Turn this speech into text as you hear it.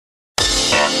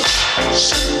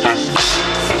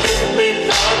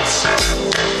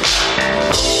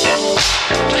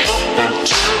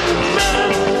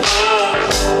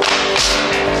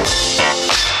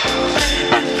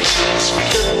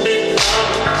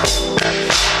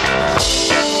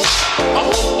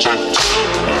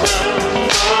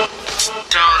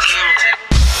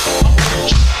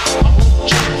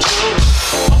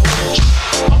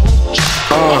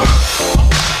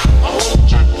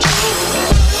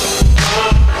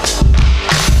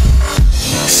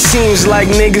Seems like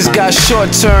niggas got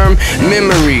short-term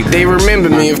memory. They remember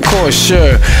me, of course,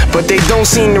 sure, but they don't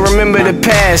seem to remember the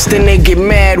past. Then they get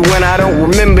mad when I don't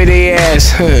remember their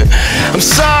ass. I'm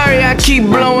sorry I keep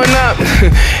blowing up,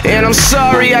 and I'm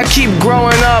sorry I keep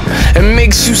growing up. It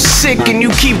makes you sick and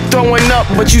you keep throwing up,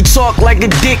 but you talk like a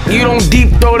dick, you don't deep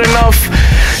throat enough.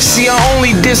 See, I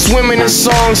only diss women in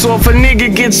songs, so if a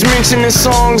nigga gets mentioned in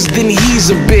songs, then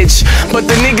he's a bitch. But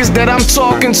the niggas that I'm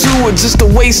talking to are just a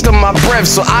waste of my breath,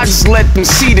 so I just let them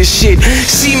see the shit.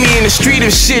 See me in the street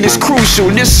of shit is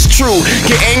crucial, this is true.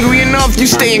 Get angry enough, you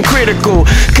staying critical.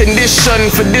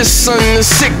 Condition for this son, the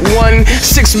sick one.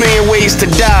 6 million ways to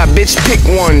die, bitch, pick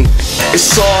one.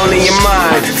 It's all in your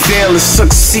mind, fail or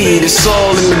succeed, it's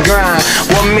all in the grind.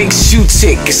 What makes you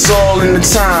tick, it's all in the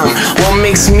time. What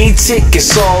makes me tick,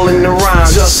 it's all in the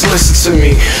rhyme. Just listen to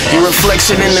me. Your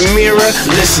reflection in the mirror,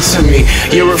 listen to me.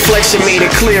 Your reflection made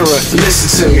it clearer, listen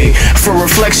to me. For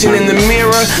reflection in the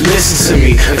mirror, listen to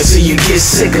me. Until you get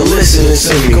sick of listening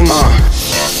to me. Come on.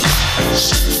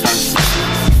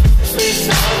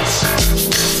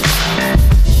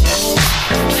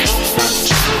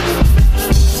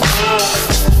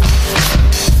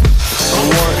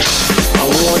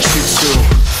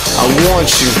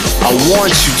 I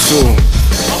want you to.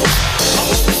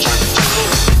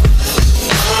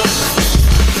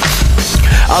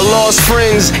 I lost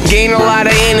friends, gained a lot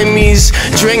of enemies.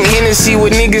 Drank Hennessy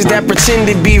with niggas that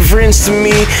pretend to be friends to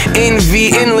me.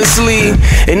 Envy endlessly,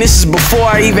 and this is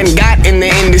before I even got in the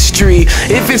industry.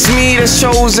 If it's me that's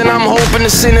chosen, I'm hoping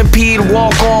the centipede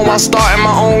walk on while starting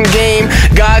my own game.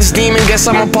 God's demon,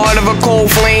 guess I'm a part of a cold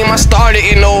flame. I started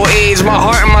in old age, my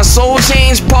heart and my soul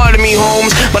changed. Part of me,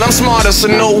 Holmes, but I'm smarter,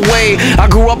 so no way. I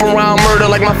grew up around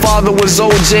murder like my father was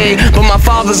OJ, but my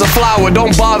father's a flower,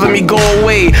 don't bother me, go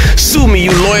away. Sue me,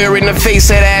 you lawyer in the face,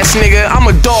 head ass nigga. I'm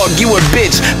a dog, you a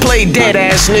bitch, play dead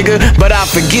ass nigga, but I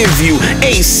forgive you.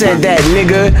 Ace said that,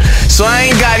 nigga. So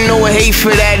I ain't got no hate for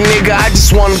that nigga. I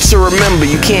just want him to remember,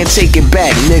 you can't take it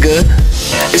back, nigga.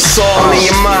 It's all in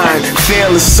your mind,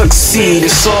 fail or succeed,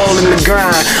 it's all in the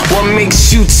grind. What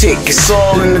makes you tick, it's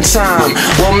all in the time.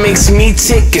 What makes me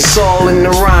tick, it's all in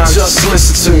the rhyme. Just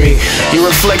listen to me. Your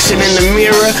reflection in the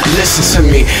mirror, listen to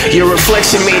me. Your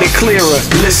reflection made it clearer,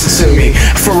 listen to me.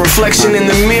 For reflection in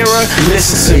the mirror,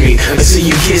 listen to me. Until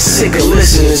you get sick of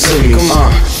listening to me. Come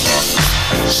on.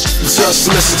 Just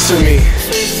listen to me.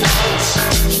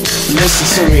 Listen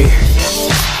to me.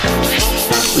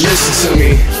 Listen to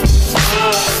me.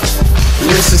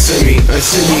 Listen to me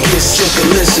until you get sick of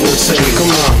listening to me.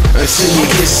 Come on. Until you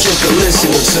get sick of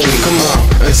listening to me. Come on.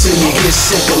 Until you get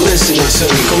sick of listening to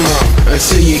me. Come on.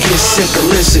 Until you get sick of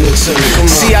listening to me. Come on.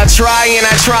 See, I try and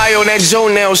I try on that Joe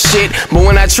Nail shit, but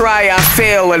when I try, I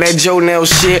fail on that Joe Nail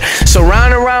shit. So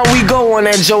round and round we go on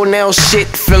that Joe Nail shit,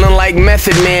 feeling like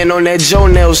Method Man on that Joe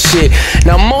Nail shit.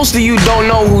 Now most of you don't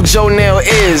know who Joe Nail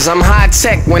is. I'm high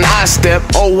tech when I step.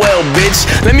 Oh well, bitch.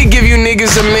 Let me give you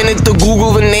niggas a minute to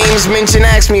Google the names mentioned.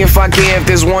 Ask me if I care if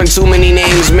there's one too many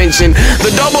names mentioned.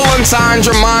 The double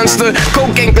entendre monster,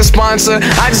 Coke ain't the sponsor.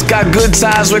 I just got good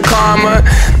ties with karma.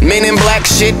 Men in black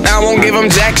shit, I won't give them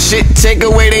jack shit. Take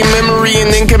away their memory and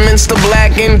then commence to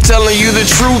blacken. Telling you the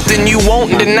truth and you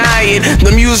won't deny it.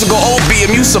 The musical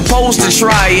opium, you supposed to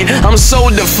try it. I'm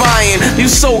so defiant, you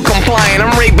so compliant.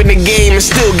 I'm raping the game and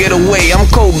still get away. I'm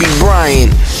Kobe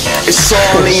Bryant. It's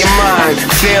all in your mind,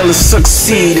 fail or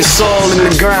succeed, it's all in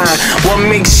the grind. What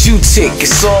makes you tick,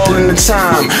 it's all in the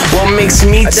time. What makes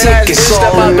me tick, it's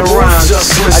all in the rhyme.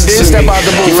 Just listen to me.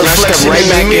 Your reflection in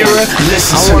the mirror,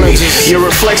 listen to me. Your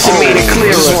reflection made it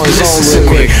clearer, listen to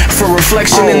me. For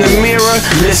reflection in the mirror,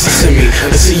 listen to me.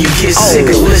 Until you get sick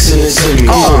of listening to me.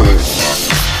 Come on.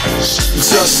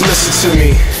 Just listen to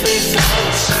me.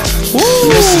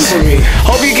 Listen to me.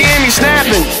 Hope you can hear me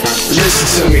snapping. Listen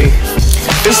to me.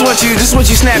 This is what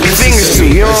you snap your fingers to,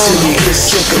 you know? Until you get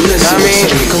sick of listening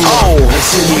to me. Come on.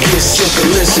 Until you get sick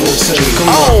of listening to me. Come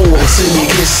on. Until you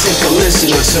get sick of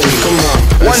listening to me. Come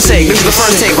on. One take. This is the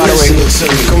first take, by the way.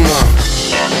 Come on.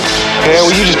 Yeah,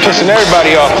 well, you just pissing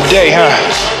everybody off today, huh?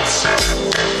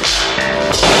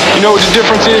 You know what the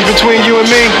difference is between you and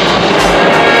me?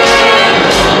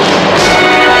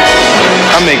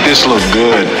 I make this look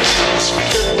good.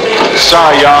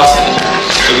 Sorry, y'all.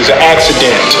 It was an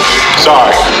accident.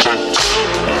 Sorry.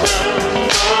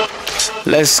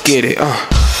 Let's get it.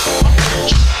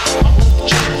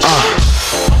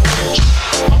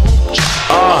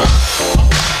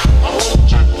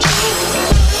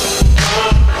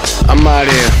 I'm out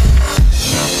here.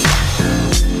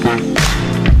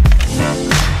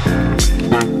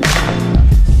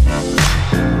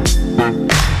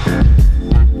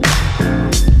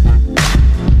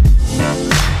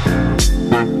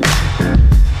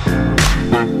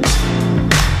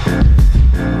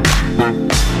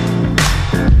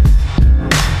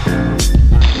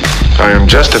 I am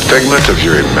just a figment of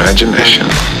your imagination.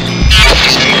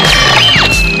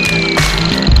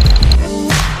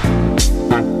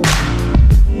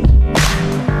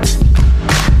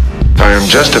 I am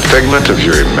just a figment of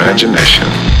your imagination.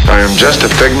 I am just a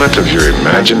figment of your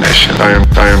imagination.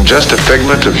 I am just a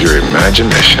figment of your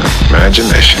imagination.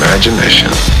 Imagination, imagination,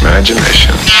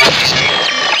 imagination.